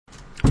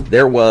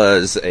there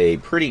was a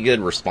pretty good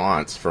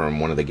response from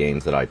one of the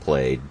games that I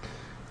played,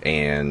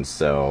 and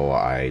so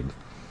I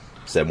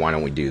said, why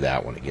don't we do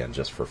that one again,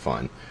 just for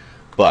fun.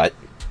 But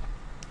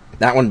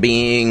that one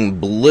being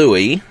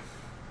Bluey.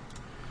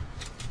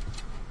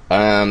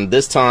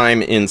 This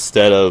time,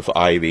 instead of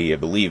Ivy, I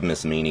believe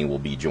Miss Meanie will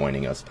be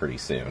joining us pretty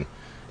soon.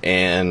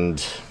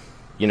 And,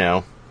 you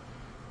know,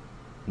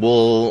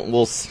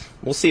 we'll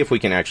see if we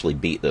can actually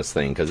beat this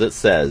thing, because it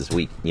says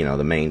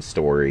the main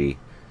story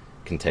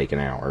can take an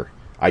hour.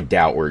 I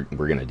doubt we're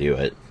gonna do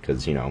it,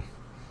 because, you know,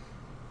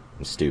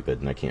 I'm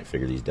stupid and I can't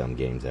figure these dumb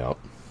games out.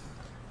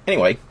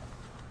 Anyway,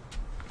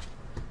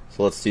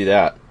 so let's do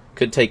that.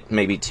 Could take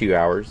maybe 2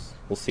 hours.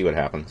 We'll see what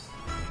happens.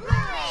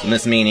 So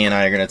Miss Meanie and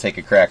I are gonna take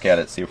a crack at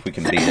it, see if we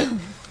can beat it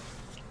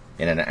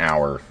in an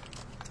hour.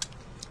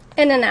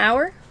 In an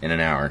hour? In an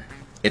hour.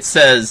 It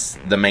says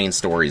the main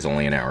story is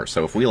only an hour,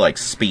 so if we, like,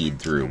 speed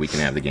through, we can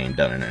have the game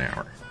done in an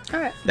hour.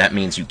 Alright. That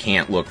means you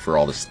can't look for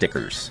all the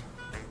stickers.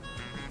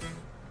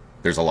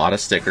 There's a lot of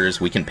stickers.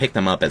 We can pick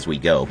them up as we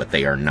go, but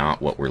they are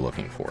not what we're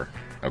looking for.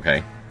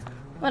 Okay?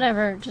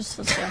 Whatever, just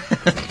let's go.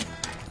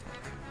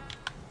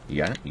 You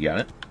got it? You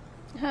got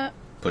it?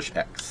 Push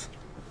X.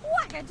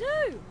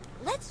 Wackadoo!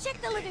 Let's check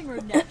the living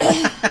room now.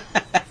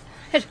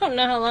 I don't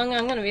know how long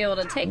I'm going to be able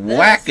to take this.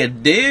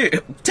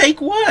 Wackadoo! Take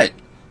what?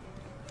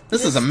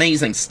 This is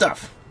amazing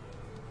stuff.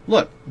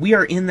 Look, we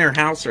are in their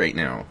house right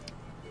now.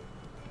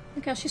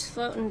 Look how she's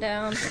floating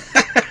down.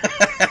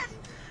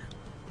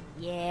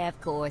 Yeah, of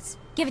course.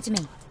 Give it to me.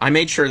 I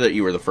made sure that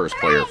you were the first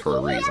player for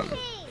a reason.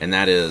 And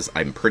that is,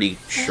 I'm pretty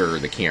sure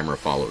the camera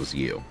follows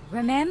you.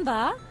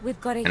 Remember, we've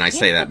got to And I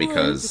say that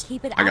because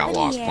I got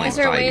lost playing Is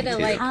there a way Ivy, to,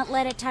 too. like, Can't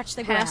let it touch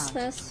the pass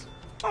ground. this?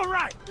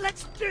 Alright,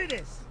 let's do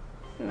this.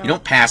 No. You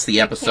don't pass the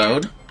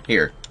episode.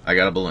 Here, I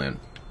got a balloon.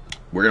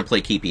 We're going to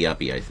play Keepy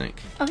Uppy, I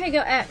think. Okay,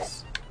 go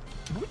X.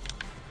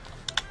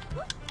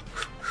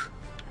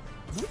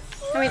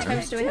 How many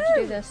times do we have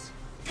to do this?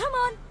 Come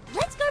on,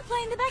 let's go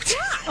play in the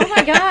backyard. Oh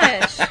my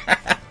gosh.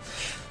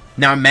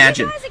 Now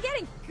imagine, You guys are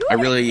getting good I at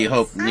really this.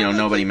 hope,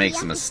 nobody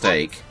makes a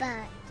mistake.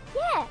 Yeah,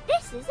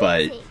 this is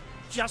But easy.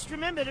 Just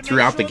remember to make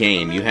throughout sure the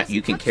game, you balloons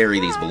you can touch carry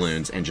the these glass.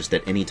 balloons, and just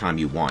at any time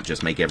you want,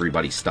 just make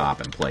everybody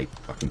stop and play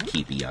fucking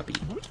Keepy Uppy.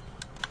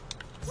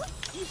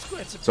 You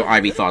squirts are So pretty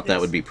Ivy good at thought that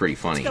this. would be pretty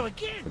funny Let's go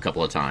again. a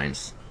couple of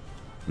times.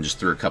 And just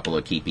threw a couple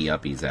of Keepy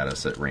Uppies at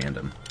us at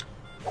random.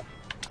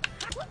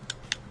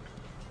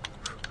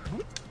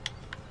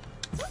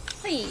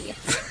 Hey.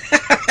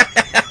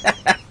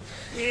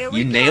 Here we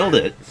You go. nailed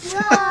it.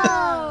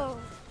 Whoa!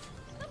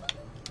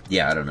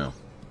 Yeah, I don't know.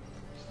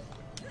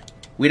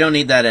 We don't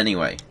need that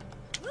anyway.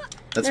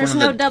 That's There's one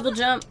no of the... double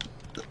jump.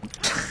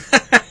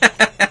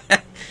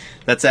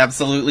 That's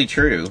absolutely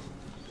true.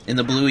 In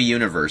the Bluey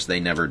universe, they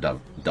never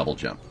double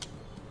jump.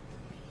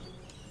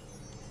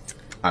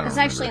 I don't It's remember.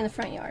 actually in the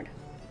front yard.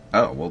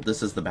 Oh, well,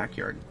 this is the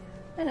backyard.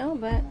 I know,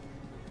 but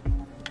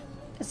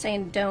it's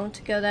saying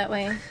don't go that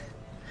way.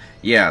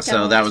 Yeah, so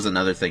Don't. that was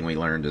another thing we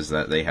learned, is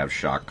that they have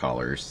shock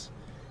collars.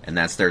 And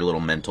that's their little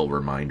mental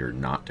reminder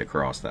not to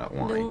cross that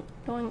line.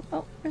 Don't.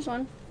 Oh, there's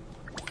one.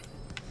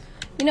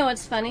 You know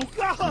what's funny?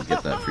 I'll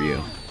get that for you.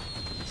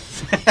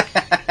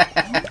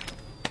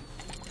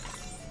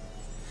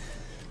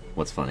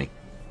 What's funny?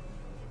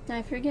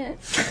 I forget.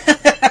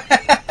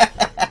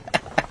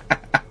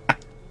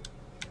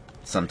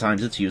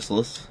 Sometimes it's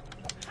useless.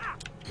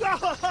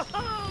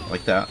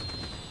 Like that.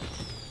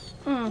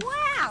 Wow,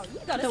 you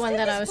got The one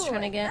that I was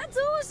trying to get. That's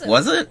awesome.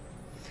 Was it?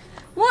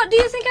 What do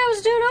you think I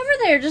was doing over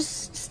there?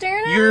 Just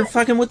staring at You're it?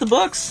 fucking with the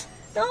books.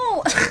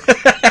 No.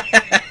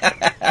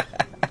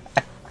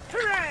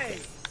 Hooray!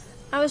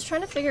 I was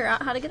trying to figure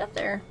out how to get up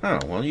there. Oh,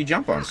 well, you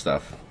jump on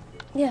stuff.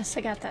 Yes,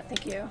 I got that.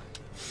 Thank you.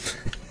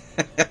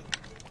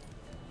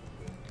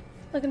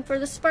 Looking for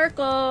the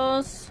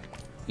sparkles.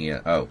 Yeah,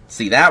 oh.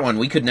 See, that one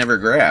we could never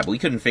grab. We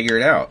couldn't figure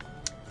it out.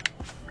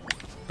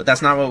 But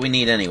that's not what we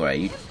need anyway.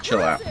 You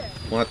chill out.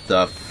 What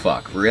the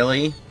fuck?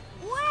 Really?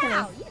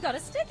 Wow, you got a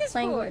sticker sport.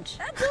 Language.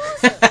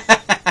 That's awesome.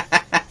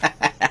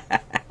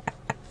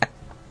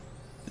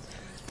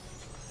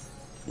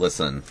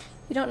 Listen.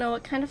 You don't know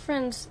what kind of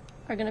friends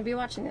are going to be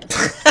watching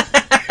this.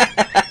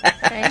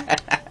 Okay?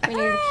 We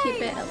need to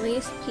keep it at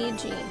least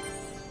PG.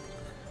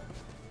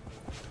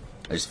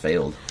 I just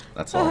failed.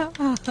 That's all.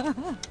 Oh,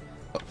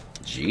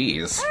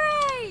 jeez.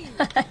 Hooray!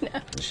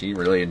 She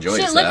really enjoys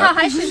Shit, that. look how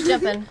high she's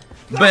jumping.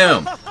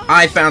 Boom!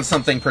 I found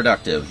something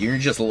productive. You're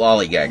just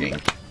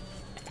lollygagging.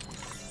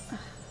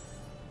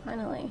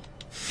 Finally.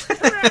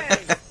 Hooray!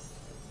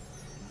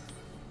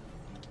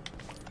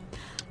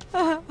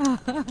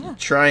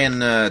 Try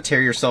and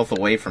tear yourself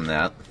away from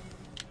that.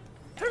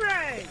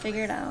 Hooray!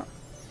 Figure it out.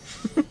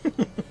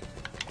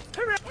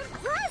 Hooray!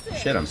 Impressive.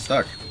 Shit, I'm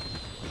stuck.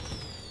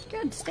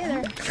 Good, stay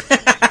there.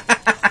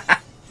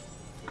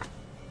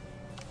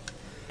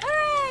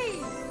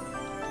 Hooray!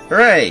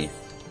 Hooray!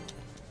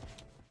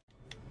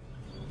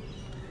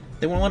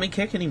 They won't let me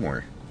kick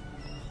anymore.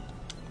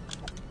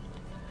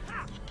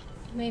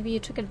 Maybe you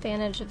took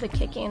advantage of the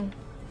kicking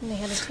and they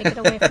had to take it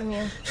away from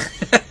you.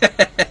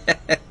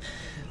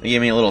 They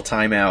gave me a little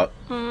timeout.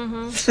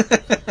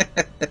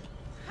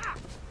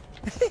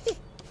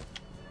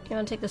 You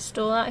want to take the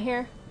stool out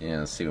here? Yeah,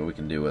 let's see what we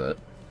can do with it.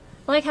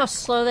 I like how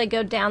slow they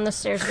go down the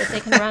stairs, but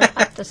they can run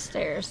up the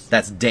stairs.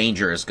 That's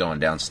dangerous going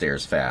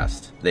downstairs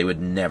fast. They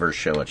would never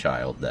show a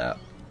child that.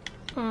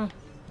 That's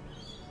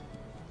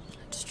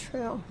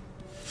true.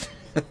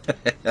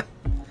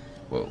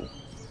 Whoa.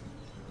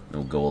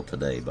 No goal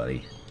today,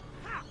 buddy.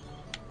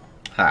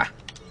 Ha!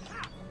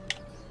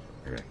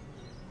 Okay.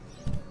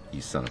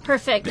 You son of a...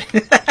 Perfect.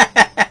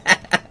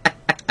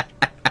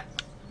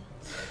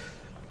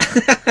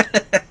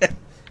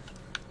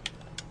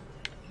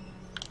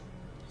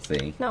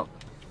 See? No.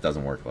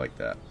 Doesn't work like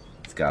that.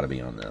 It's gotta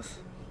be on this.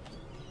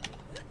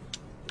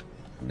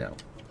 No.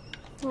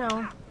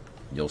 No.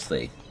 You'll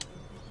see.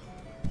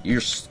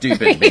 You're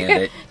stupid,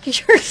 bandit.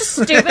 You're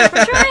stupid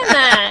for trying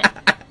that.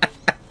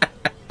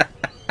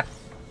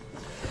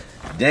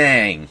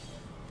 Dang.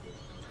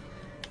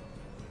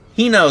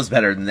 He knows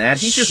better than that.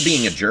 He's just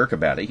being a jerk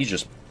about it. He's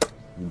just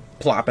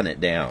plopping it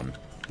down.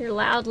 Your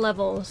loud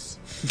levels.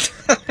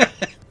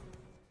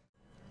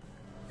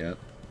 Yep.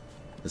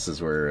 This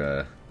is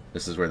where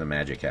the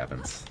magic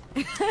happens.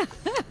 You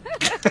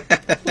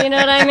know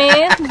what I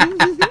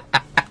mean?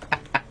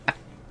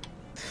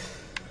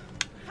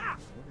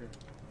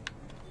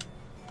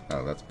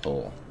 Oh, that's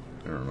pull.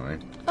 Never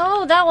mind.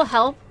 Oh, that will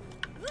help.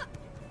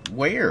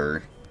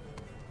 Where?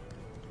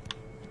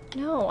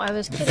 No, I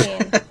was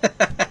kidding.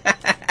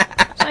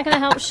 It's not gonna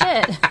help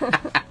shit.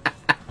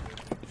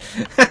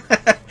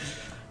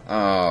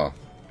 Oh.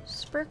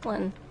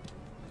 Sparkling.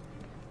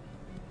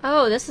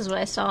 Oh, this is what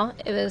I saw.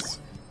 It was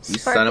You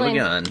sparkling. son of a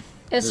gun.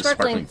 It was Just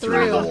sparkling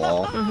through through. the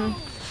wall.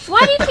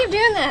 Why do you keep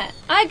doing that?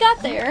 I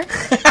got there.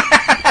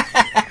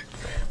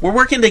 We're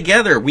working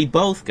together. We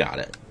both got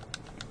it.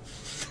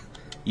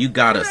 You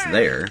got us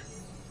there.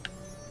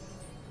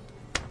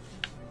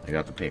 I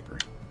got the paper.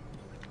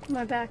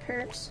 My back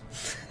hurts.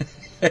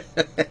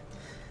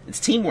 It's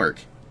teamwork.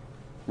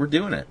 We're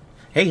doing it.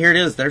 Hey, here it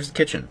is. There's the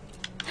kitchen.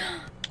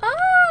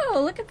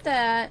 Oh, look at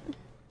that.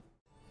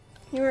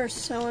 You are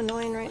so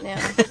annoying right now.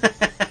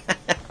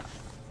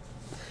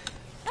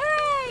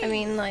 I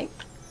mean, like,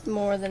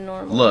 more than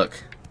normal.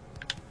 Look.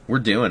 We're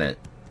doing it.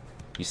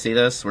 You see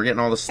this? We're getting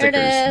all the There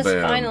stickers. it is,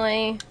 Boom.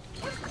 finally.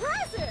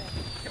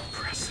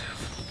 Impressive.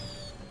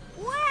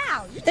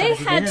 Wow, you They it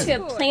had in. to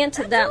have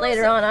planted that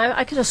later on.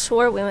 I could have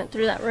swore we went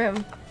through that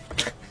room.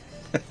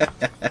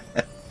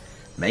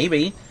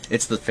 Maybe.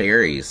 It's the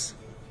fairies.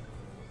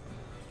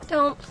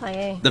 Don't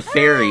play. The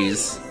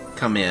fairies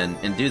come in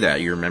and do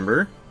that, you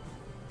remember?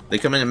 They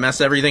come in and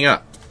mess everything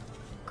up.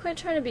 Quit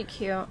trying to be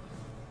cute.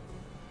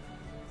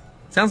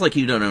 Sounds like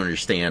you don't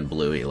understand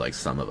Bluey like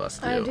some of us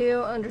do. I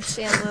do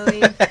understand,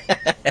 Louie.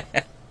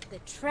 the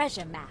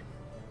treasure map.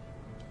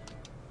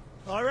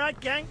 All right,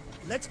 gang.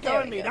 Let's There go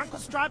we and meet go. Uncle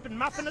Stripe and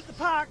Muffin at the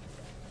park.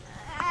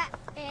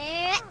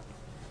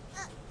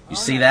 You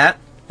see that?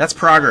 That's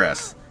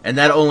progress. And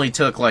that only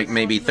took like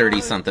maybe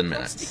 30-something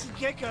minutes.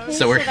 Gecko.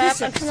 So we're- Shut up.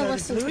 This I'm gonna episode of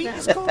listen to Bluey them.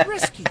 is called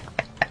Rescue.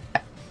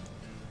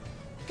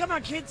 Come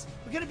on, kids.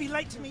 We're going to be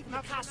late to meet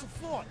Muff Castle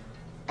Fort.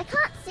 I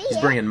can't see He's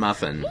it. bringing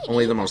Muffin,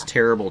 only the most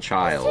terrible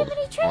child Too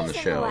many trees on the in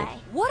show. way.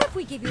 What if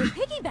we give you a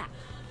piggyback?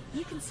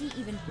 You can see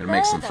even Gonna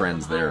make some further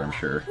friends from there, home. I'm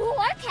sure.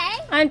 Oh,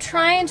 okay. I'm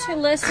trying to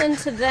listen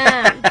to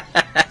them.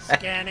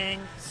 Scanning,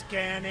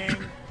 scanning,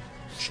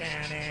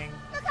 scanning.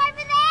 Look over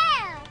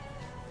there.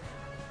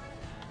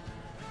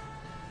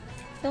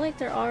 I feel like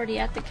they're already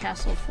at the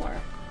castle fort.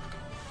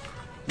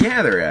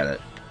 Yeah, they're at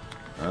it.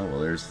 Oh, well,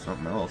 there's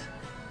something else.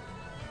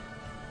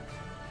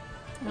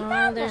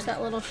 Oh, there's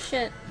that little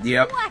shit.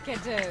 Yep.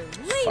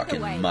 Wackadoo. Lead Fucking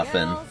the way,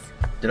 Muffin. girls.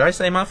 Did I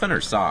say Muffin or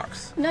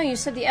socks? No, you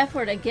said the F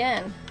word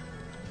again.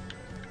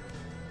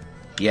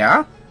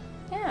 Yeah?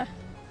 Yeah,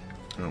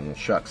 Oh, well,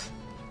 shucks.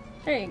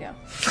 there you go.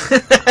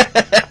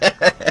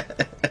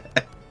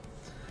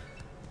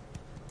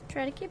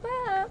 Try to keep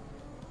up.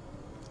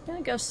 I'm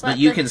gonna go slap But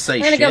you this- can say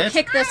I'm gonna go shit?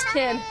 kick this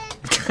kid.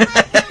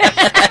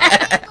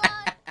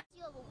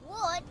 Your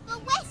reward for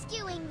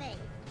rescuing me.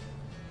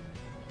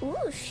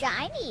 Ooh,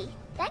 shiny.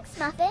 Thanks,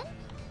 Muffin.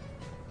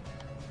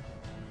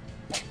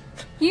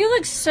 You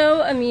look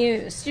so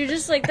amused. You're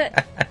just like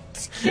that.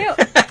 It's cute.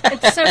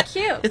 It's so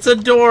cute. It's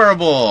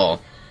adorable.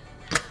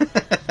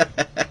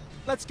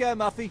 Let's go,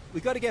 Muffy.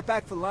 We got to get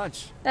back for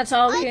lunch. That's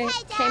all we Okay,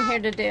 came Dad. here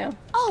to do.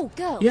 Oh,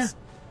 girls. Yeah.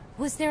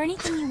 Was there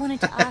anything you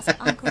wanted to ask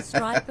Uncle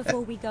Stripe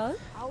before we go?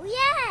 Oh,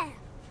 yeah.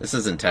 This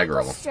is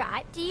integral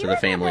Stripe, do you to the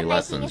family remember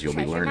lessons making a you'll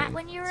be treasure map learning.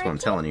 when you were That's a what I'm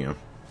kid? telling you.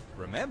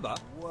 Remember?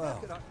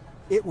 Wow.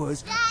 It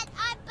was... Dad,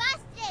 I'm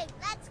busted.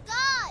 Let's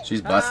go.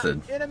 She's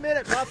busted. In a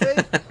minute, Muffy.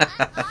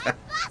 I'm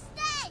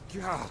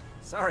busted. God,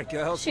 sorry,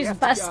 girls. we She's have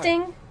to go.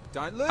 busting.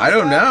 Don't lose I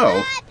don't that.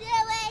 know. Bye,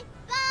 Bluey.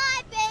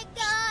 Bye,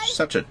 Bingo. She's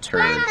such a turd.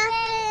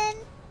 Muffin.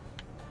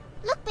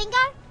 Look, Bingo.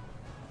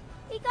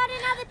 We got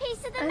another piece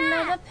of the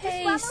Another map. Just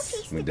one more piece.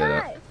 piece We to did go.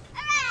 it.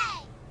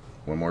 Hooray.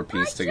 One more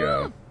piece Nice to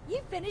go. job. You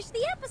finished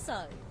the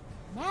episode.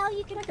 Now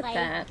you can Look at play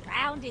that.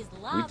 Round is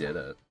Love. We did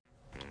it.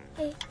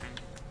 Hey,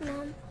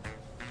 Mom.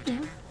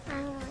 Yeah. I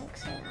don't like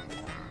saying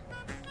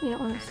that. You don't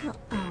want to smell.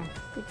 Oh,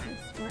 because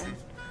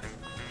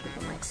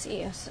people might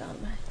see you, so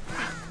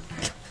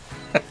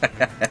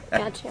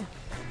gotcha.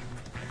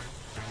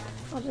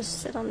 I'll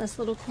just sit on this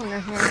little corner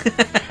here.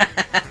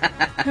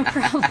 No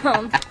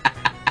problem.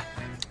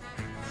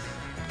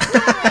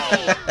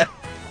 I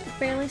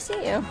barely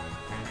see you.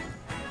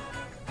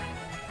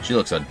 She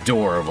looks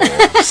adorable. You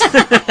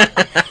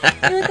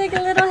look like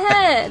a little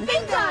head.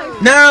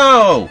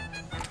 No!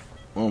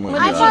 Oh my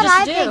What I did god. you thought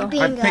I just picked do? I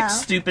bingo. picked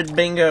stupid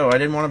bingo. I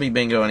didn't want to be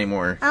bingo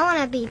anymore. I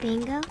want to be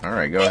bingo.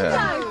 Alright, go ahead.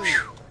 I'm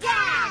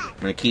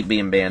gonna keep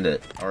being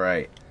bandit.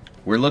 Alright.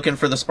 We're looking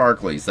for the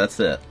sparklies. That's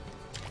it.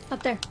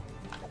 Up there.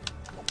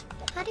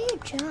 How do you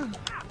jump?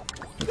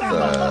 With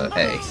the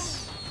A.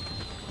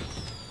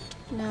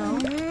 No.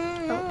 I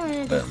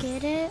wanted to Boom.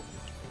 get it.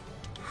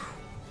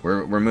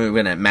 We're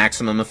moving at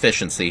maximum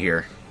efficiency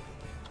here.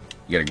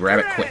 You gotta grab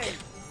it quick.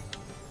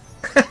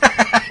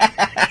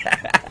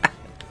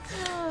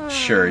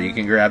 Sure, you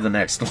can grab the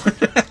next one.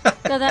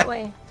 Go that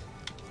way.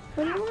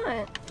 What do you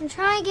want? I'm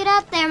trying to get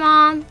up there,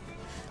 Mom.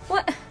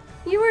 What?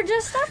 You were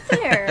just up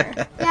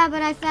there. Yeah,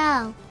 but I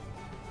fell.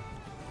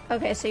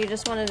 Okay, so you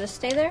just wanted to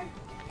stay there?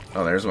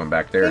 Oh, there's one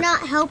back there. You're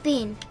not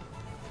helping.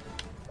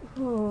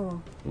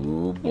 Ooh.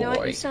 Ooh, boy. You know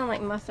what? You sound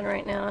like Muffin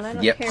right now, and I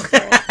don't Yep. care for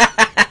it.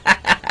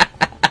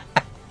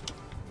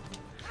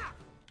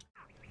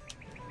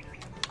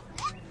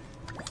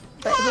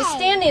 But he's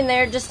standing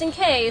there just in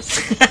case.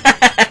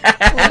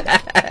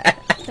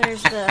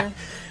 There's the...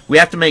 We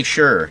have to make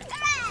sure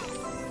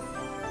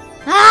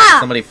Ah!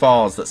 somebody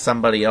falls that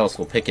somebody else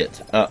will pick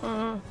it up.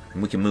 And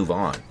we can move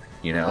on,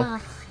 you know?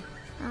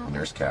 Ugh.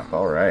 Nurse cap,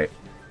 alright.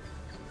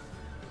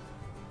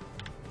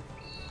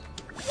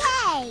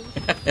 Yay!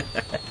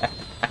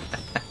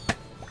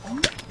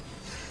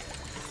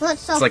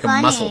 What's so It's like funny?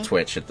 a muscle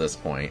twitch at this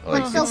point.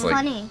 Like, What's so it's like,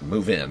 funny?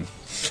 move in.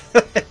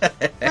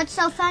 What's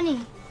so funny?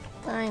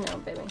 I know,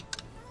 baby.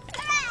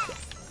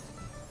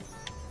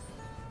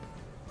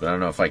 But I don't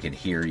know if I could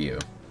hear you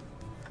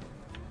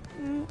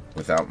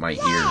without my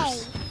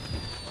ears.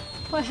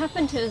 What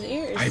happened to his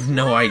ears? I have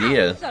no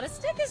idea. Got a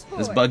stickers for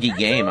This it. buggy That's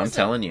game, I'm awesome.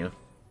 telling you.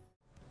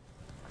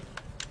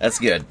 That's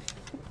good.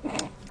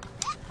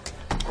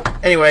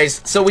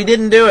 Anyways, so we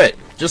didn't do it.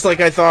 Just like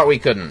I thought we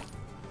couldn't.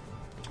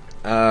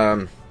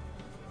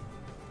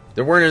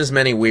 There weren't as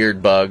many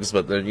weird bugs,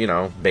 but the, you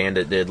know,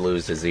 Bandit did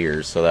lose his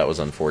ears, so that was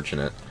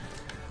unfortunate.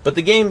 But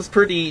the game's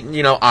pretty,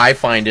 you know, I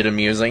find it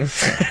amusing.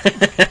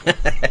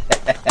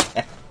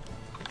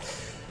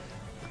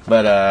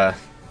 But,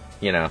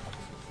 you know.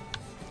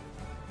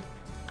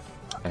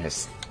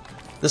 This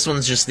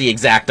one's just the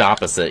exact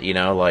opposite, you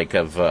know, like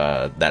of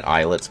that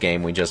Islets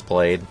game we just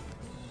played.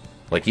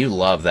 Like, you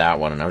love that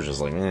one, and I was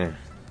just like, eh.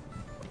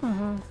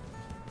 And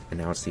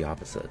now it's the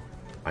opposite.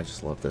 I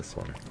just love this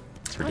one.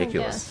 It's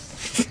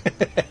ridiculous.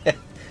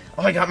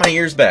 Oh, I got my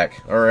ears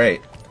back.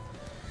 Alright.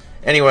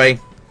 Anyway.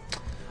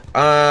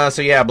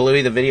 So yeah,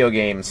 Bluey the video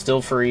game.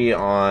 Still free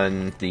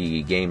on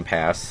the Game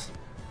Pass.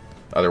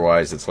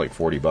 Otherwise, it's like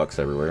 $40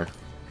 everywhere.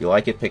 If you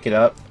like it, pick it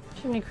up.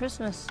 Jiminy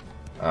Christmas.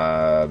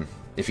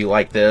 If you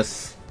like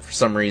this, for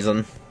some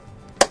reason,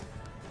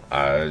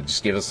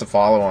 just give us a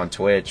follow on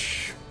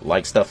Twitch.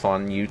 Like stuff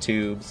on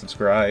YouTube.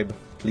 Subscribe.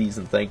 Please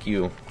and thank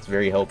you. It's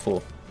very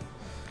helpful.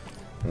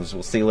 We'll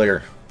see you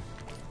later.